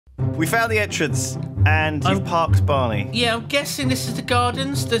We found the entrance, and you've parked Barney. Yeah, I'm guessing this is the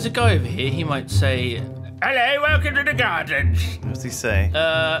gardens. There's a guy over here. He might say, "Hello, welcome to the gardens." What does he say?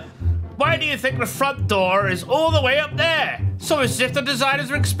 Why do you think the front door is all the way up there? So as if the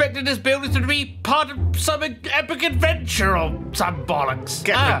designers were expecting this building to be part of some epic adventure or some bollocks.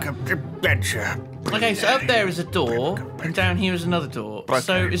 Adventure. Okay, so up there is a door, and down here is another door. Okay.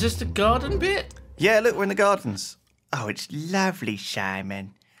 So is this the garden bit? Yeah, look, we're in the gardens. Oh, it's lovely,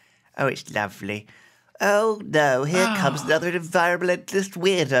 Simon. Oh, it's lovely. Oh, no, here comes another environmentalist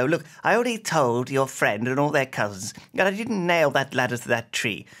weirdo. Look, I already told your friend and all their cousins that I didn't nail that ladder to that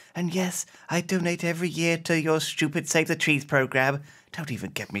tree. And yes, I donate every year to your stupid Save the Trees program. Don't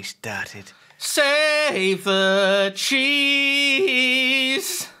even get me started. Save the trees.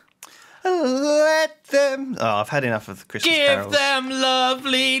 Let them... Oh, I've had enough of the Christmas carols. Give them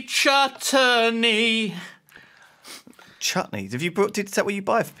lovely chutney. Chutney. Is that what you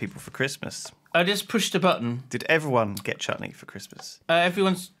buy for people for Christmas? I just pushed a button. Did everyone get chutney for Christmas?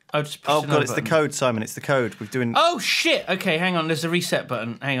 Everyone's... I just pushed God, it's button. the code, Simon. It's the code. We're doing... Oh, shit. Okay, hang on. There's a reset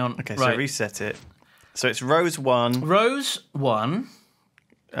button. Hang on. Okay, right. so reset it. So it's rose 1. Rose 1.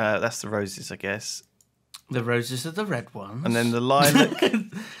 That's the roses, I guess. The roses are the red ones. And then the lilac.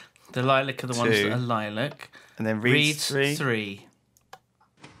 The lilac are the ones that are lilac. And then reeds 3.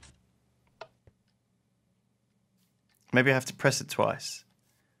 Maybe I have to press it twice.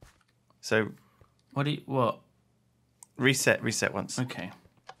 So... What? Reset once. Okay.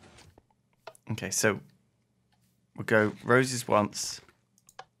 Okay, so we'll go roses once.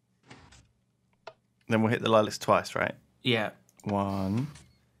 Then we'll hit the lilacs twice, right? Yeah. 1,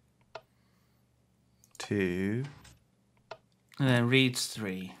 2. And then reeds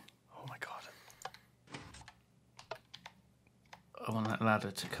 3. Oh my god. I want that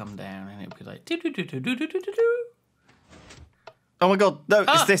ladder to come down and it'll be like... do-do-do-do-do-do-do-do. Oh my god, no,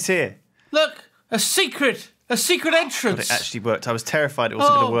 it's this here. Look! A secret entrance! God, it actually worked. I was terrified it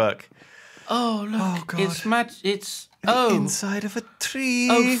wasn't going to work. Oh, look. Oh, God. It's... The inside of a tree.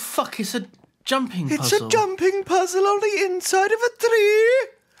 Oh, fuck, it's a jumping puzzle. It's a jumping puzzle on the inside of a tree.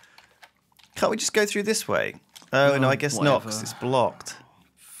 Can't we just go through this way? Oh, no, I guess not, because it's blocked.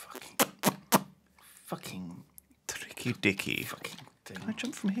 Fucking... Tricky dicky. Fucking thing. Can I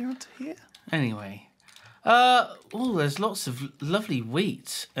jump from here onto here? Anyway. There's lots of lovely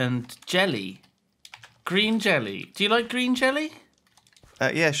wheat and jelly. Green jelly. Do you like green jelly?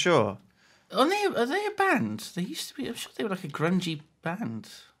 Yeah, sure. Are they a band? They used to be. I'm sure they were like a grungy band.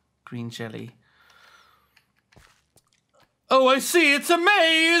 Green jelly. Oh, I see. It's a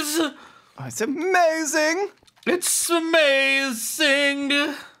maze. Oh, it's amazing. It's amazing.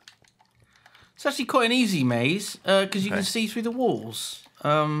 It's actually quite an easy maze because you can see through the walls.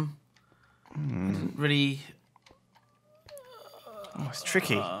 I didn't really. Oh, it's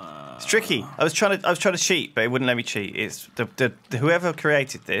tricky. It's tricky. I was trying to cheat, but it wouldn't let me cheat. It's the whoever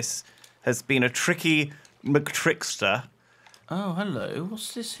created this has been a tricky McTrickster. Oh, hello.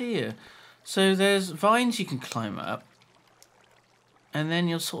 What's this here? So there's vines you can climb up, and then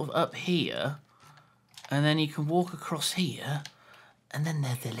you're sort of up here, and then you can walk across here, and then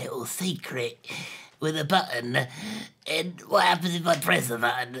there's a little secret with a button. And what happens if I press the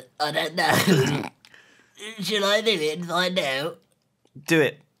button? I don't know. Shall I do it and find out? Do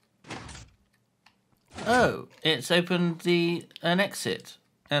it. Oh, it's opened an exit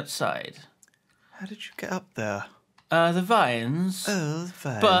outside. How did you get up there? The vines. Oh, the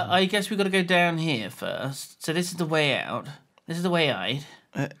vines. But I guess we've got to go down here first. So this is the way out. This is the way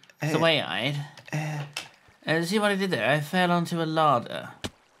out. The way out. See what I did there? I fell onto a ladder.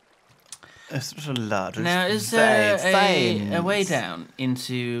 It's not a ladder. Now, is there a way down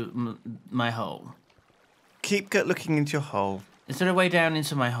into my hole? Keep looking into your hole. Is there a way down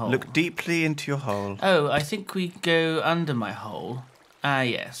into my hole? Look deeply into your hole. Oh, I think we go under my hole. Ah,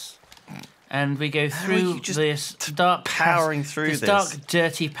 yes. And we go through this dark... powering through this dark,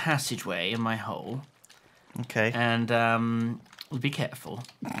 dirty passageway in my hole. Okay. And be careful.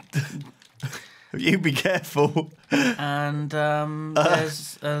 You be careful. And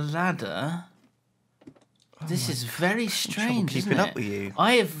there's a ladder. This is very strange, keeping up with you.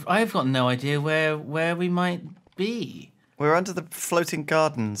 I've got no idea where we might be. We're under the floating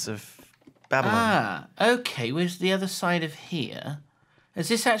gardens of Babylon. Ah, okay. Where's the other side of here? Has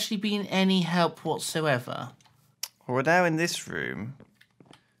this actually been any help whatsoever? Well, we're now in this room.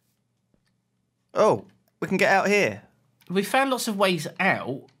 Oh, we can get out here. We found lots of ways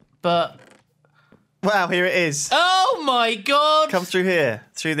out, but... Wow, here it is. Oh my god! Come through here.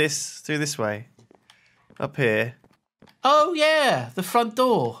 Through this way. Up here. Oh yeah, the front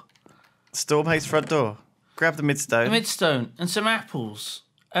door. Stormhaze front door. Grab the midstone. The midstone and some apples.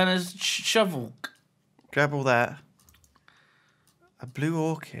 and a shovel. Grab all that. A blue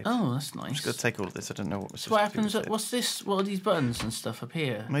orchid. Oh, that's nice. I'm just going to take all of this. I don't know what we're So what happens? What's this? What are these buttons and stuff up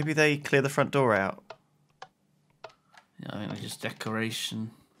here? Maybe they clear the front door out. Yeah, I think they're just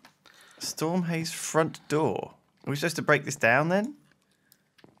decoration. Stormhaze front door. Are we supposed to break this down then?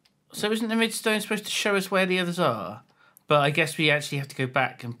 So isn't the midstone supposed to show us where the others are? But I guess we actually have to go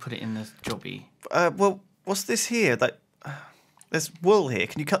back and put it in the jobby. Well, what's this here? There's wool here.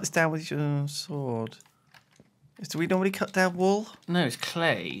 Can you cut this down with your sword? Do we normally cut down wool? No, it's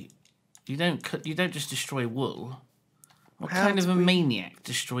clay. You don't just destroy wool. What kind of a maniac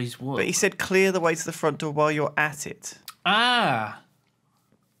destroys wool? But he said clear the way to the front door while you're at it. Ah.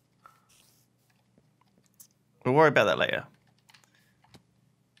 We'll worry about that later.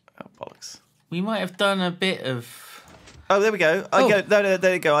 Oh, bollocks. We might have done a bit of... Oh, there we go. No,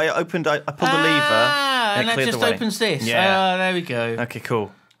 there you go. I pulled the lever. And that just opens this. Yeah. Oh, there we go. Okay,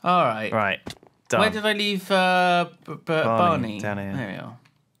 cool. All right. Right. Done. Where did I leave Barney? Down here. There we are.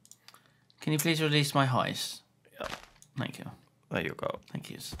 Can you please release my heist? Thank you. There you go. Thank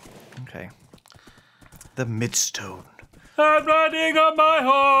you. Okay. The midstone. I'm riding on my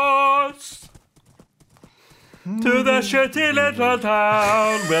horse to the shitty little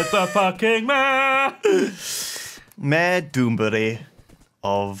town with the fucking mayor. Mayor Doombury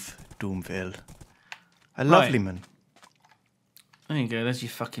of Doomville. A lovely man. There you go. There's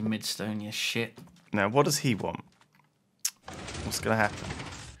your fucking midstone, you shit. Now, what does he want? What's going to happen?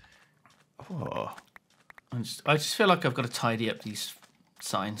 Oh. I just feel like I've got to tidy up these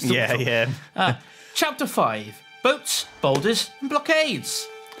signs. Yeah. Chapter 5. Boats, boulders, and blockades.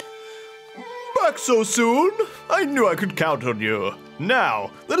 Back so soon? I knew I could count on you.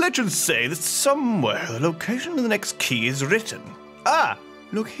 Now, the legends say that somewhere the location of the next key is written. Ah,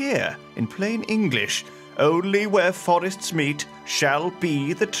 look here, in plain English. Only where forests meet shall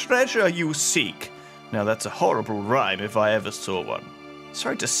be the treasure you seek. Now that's a horrible rhyme if I ever saw one.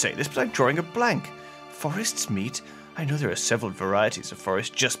 Sorry to say this, but I'm drawing a blank. Forests meet? I know there are several varieties of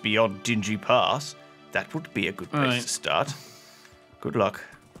forest just beyond Dingy Pass. That would be a good place to start. Good luck.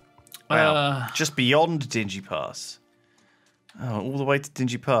 Wow, just beyond Dingy Pass. Oh, all the way to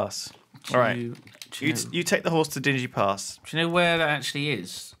Dingy Pass. All right, you take the horse to Dingy Pass. Do you know where that actually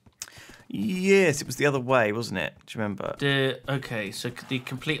is? Yes, it was the other way, wasn't it? Do you remember? Okay, so the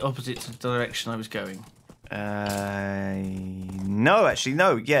complete opposite to the direction I was going. No, actually,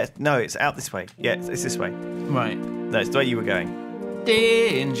 no. Yeah, no, it's out this way. Yeah, it's this way. Right. No, it's the way you were going.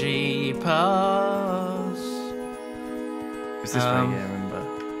 Dingy Pass. It's this way, yeah, remember.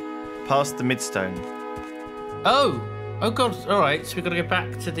 Past the midstone. Oh God, alright, so we've got to go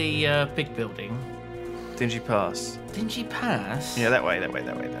back to the big building. Dingy Pass. Dingy Pass? Yeah, that way.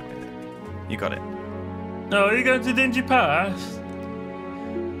 You got it. Oh, are you going to Dingy Pass?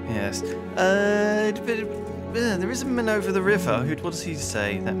 Yes. There is a man over the river. What does he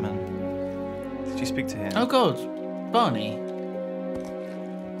say, that man? Did you speak to him? Oh, God. Barney.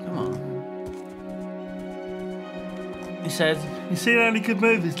 Come on. He said, "You seen any good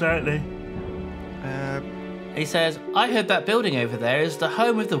movies lately?" He says, "I heard that building over there is the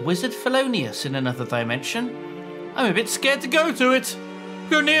home of the wizard Felonius in another dimension. I'm a bit scared to go to it.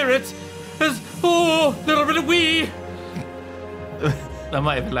 Go near it. There's, little bit of wee." I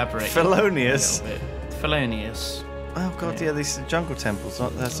might have elaborated. Felonius. Felonius. Oh God, yeah, these are jungle temples.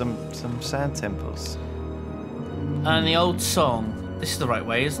 There's some sand temples. And the old song. This is the right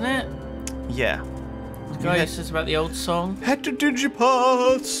way, isn't it? Yeah. The guy says about the old song. Head to Dingy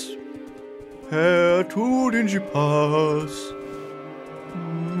Pass. Head to Dingy Pass.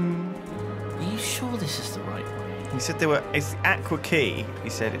 Are you sure this is the right way? He said it's the Aqua Key. He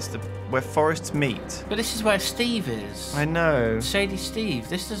said it's where forests meet. But this is where Steve is. I know. Shady Steve.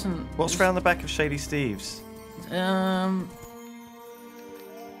 This doesn't. What's round the back of Shady Steve's? I'm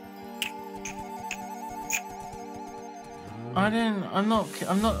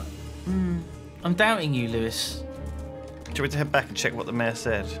doubting you, Lewis. Do you want me to head back and check what the mayor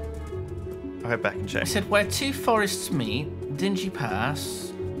said? I'll head back and check. He said, where two forests meet, Dingy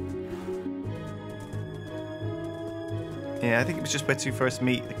Pass. Yeah, I think it was just where two forests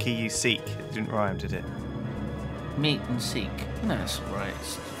meet, the key you seek. It didn't rhyme, did it? Meet and seek. No, that's all right.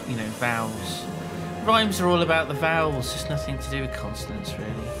 It's, vowels. Rhymes are all about the vowels. It's nothing to do with consonants,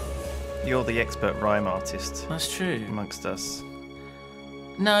 really. You're the expert rhyme artist. That's true. Amongst us.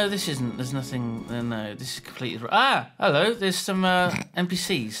 No, this isn't. There's nothing. No, this is completely. Hello. There's some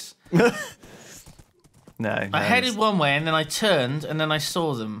NPCs. No. I headed one way and then I turned and then I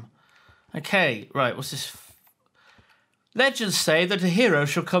saw them. Okay, right. What's this? Legends say that a hero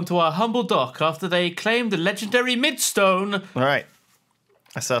shall come to our humble dock after they claim the legendary Midstone. Right.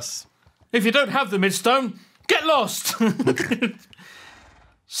 That's us. If you don't have the midstone, get lost!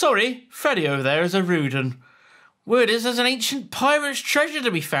 Sorry, Freddy over there is a rude one. Word is there's an ancient pirate's treasure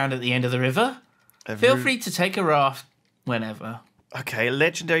to be found at the end of the river. Feel free to take a raft whenever. Okay, a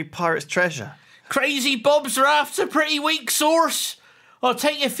legendary pirate's treasure. Crazy Bob's raft's a pretty weak source. I'll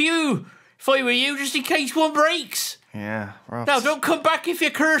take a few if I were you, just in case one breaks. Yeah, rafts. Now, don't come back if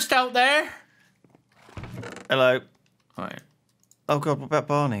you're cursed out there. Hello. All right. Oh, God, what about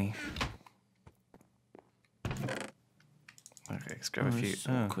Barney? Okay, let's grab a few. It's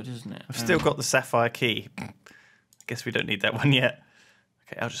awkward, isn't it? I've still got the sapphire key. I guess we don't need that one yet.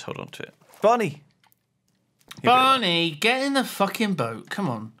 Okay, I'll just hold on to it. Barney! Barney, get in the fucking boat. Come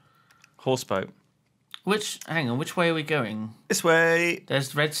on. Horseboat. Hang on, which way are we going? This way.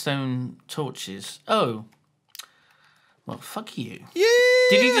 There's redstone torches. Oh. Well, fuck you. Yeah!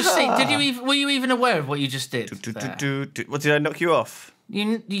 Did you just say, were you even aware of what you just did? What, did I knock you off?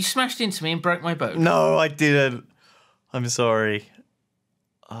 You smashed into me and broke my boat. No, I didn't. I'm sorry.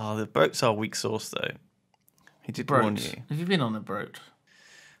 Oh, the boat's our weak source, though. He did warn you. Have you been on a boat?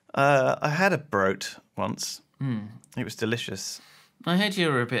 I had a broat once. It was delicious. I heard you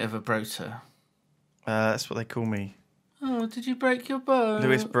were a bit of a broter. That's what they call me. Oh, did you break your boat?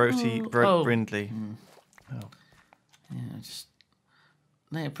 Lewis Broty Brindley. Oh. Yeah,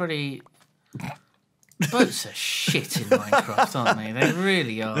 they're pretty... Boats are shit in Minecraft, aren't they? They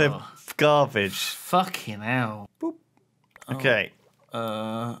really are. They're garbage. Fucking hell. Boop. Okay.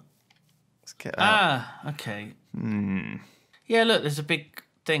 Let's get out. Okay. Yeah, look, there's a big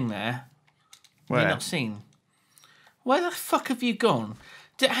thing there. Where? You've not seen. Where the fuck have you gone?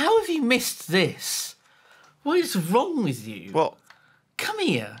 How have you missed this? What is wrong with you? What? Come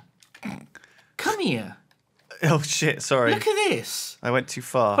here. Come here. Oh, shit, sorry. Look at this. I went too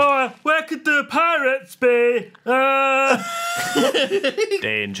far. Where could the pirates be?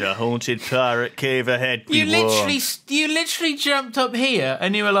 Danger, haunted pirate cave ahead. You literally jumped up here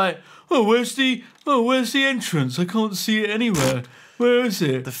and you were like, where's the entrance? I can't see it anywhere. Where is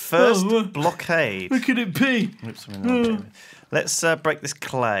it? The first blockade. Where could it be? Oops, let's break this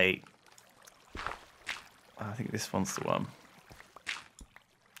clay. I think this one's the one.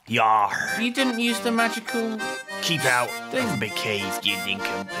 Yar. You didn't use the magical... Keep out of my cave, you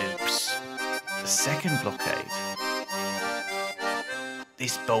nincompoops. The second blockade.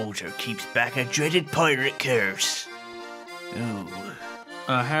 This boulder keeps back a dreaded pirate curse. Ooh.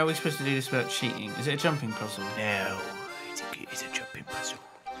 How are we supposed to do this without cheating? Is it a jumping puzzle? No, it's a jumping puzzle.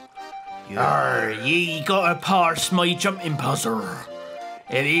 Ye gotta parse my jumping puzzle.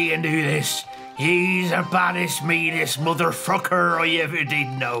 If he can do this, he's the baddest, meanest motherfucker I ever did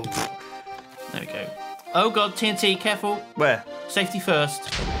know. There we go. Oh god, TNT, careful. Where? Safety first.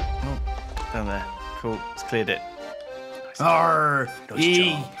 Oh, down there. Cool, it's cleared it.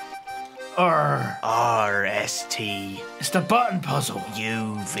 R-S-T. It's the button puzzle.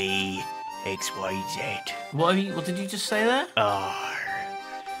 U-V-X-Y-Z. What did you just say there? R.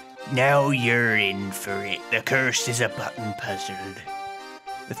 Now you're in for it. The curse is a button puzzle.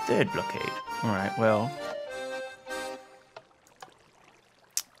 The third blockade. Alright, well.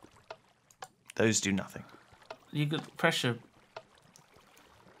 Those do nothing. You got pressure.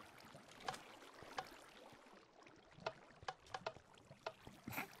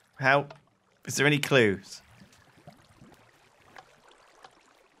 How? Is there any clues?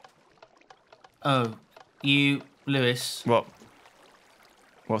 Oh, you, Lewis. What?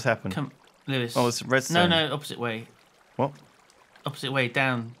 What's happened? Come, Lewis. Oh, it's redstone. No, opposite way. What? Opposite way,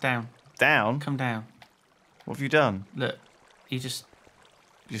 down. Down? Come down. What have you done? Look, you just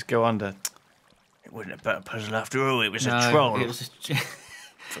go under. It wasn't a button puzzle after all, it was a troll. It was a...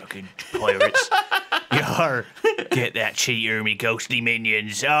 Fucking pirates. Yar! Get that cheater, me ghostly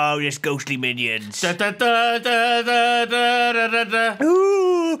minions. Oh, there's ghostly minions. Da, da, da, da, da, da, da, da.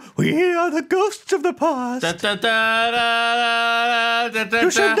 Ooh, we are the ghosts of the past. Da, da, da, da, da, da,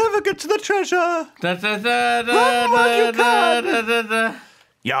 you shall never get to the treasure. Da, da, da, da, run while you da, can. da, da, da.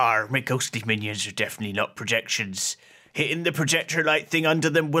 Yar, my ghostly minions are definitely not projections. Hitting the projector light thing under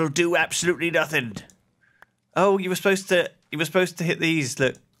them will do absolutely nothing. Oh, you were supposed to hit these,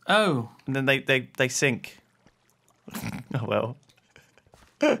 look. Oh. And then they sink. Oh well.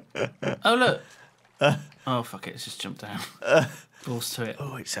 Oh look. Oh fuck it, let's just jump down. Balls to it.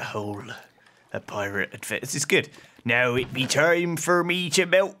 Oh, it's a hole. A pirate adventure. This is good. Now it be time for me to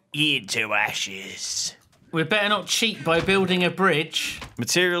melt ye into ashes. We better not cheat by building a bridge.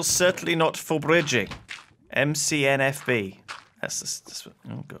 Materials certainly not for bridging. MCNFB. That's what,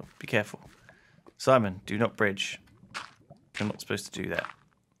 oh god, be careful. Simon, do not bridge. You're not supposed to do that.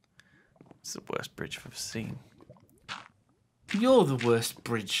 It's the worst bridge I've ever seen. You're the worst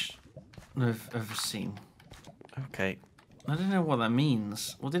bridge I've ever seen. Okay. I don't know what that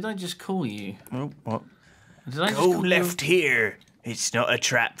means. What did I just call you? Oh, what? Did I just Go call left you? here. It's not a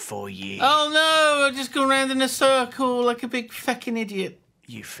trap for ye. Oh no! I just gone round in a circle like a big fucking idiot.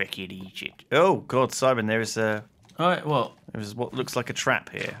 You fucking idiot. Oh, God, Simon, there's Alright, what? what looks like a trap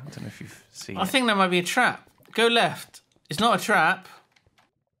here. I don't know if you've seen I it. think that might be a trap. Go left. It's not a trap.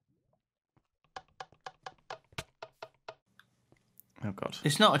 Oh, God.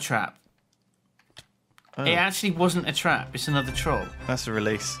 It's not a trap. Oh. It actually wasn't a trap. It's another troll. That's a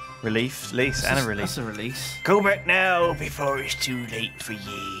release. Release and a release. That's a release. Go back now before it's too late for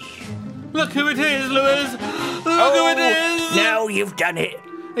ye. Look who it is, Lewis! Look who it is! Now you've done it.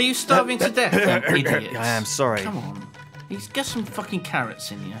 Are you starving to death, then, idiot? I am sorry. Come on. Get some fucking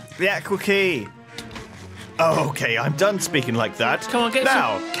carrots in you. The aqua key. Oh, okay, I'm done speaking like that. Come on, get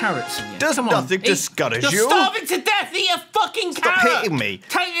now, some carrots in you. does Come on. nothing discourage You're you? starving to death! Eat a fucking Stop carrot! hitting me.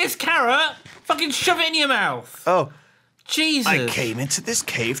 Take this carrot, fucking shove it in your mouth. Oh, Jesus. I came into this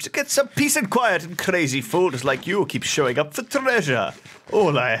cave to get some peace and quiet, and crazy fools like you keep showing up for treasure.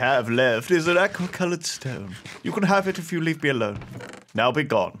 All I have left is an aqua-coloured stone. You can have it if you leave me alone. Now be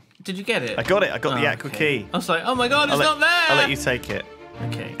gone. Did you get it? I got it. I got the aqua key. I was like, oh my god, it's not there! I'll let you take it.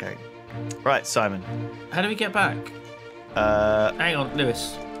 Okay. Okay. Right, Simon. How do we get back? Hang on,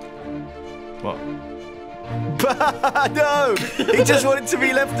 Lewis. What? No! He just wanted to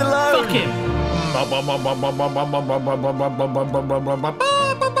be left alone! Fuck him!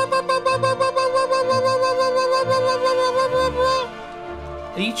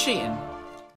 Are you cheating?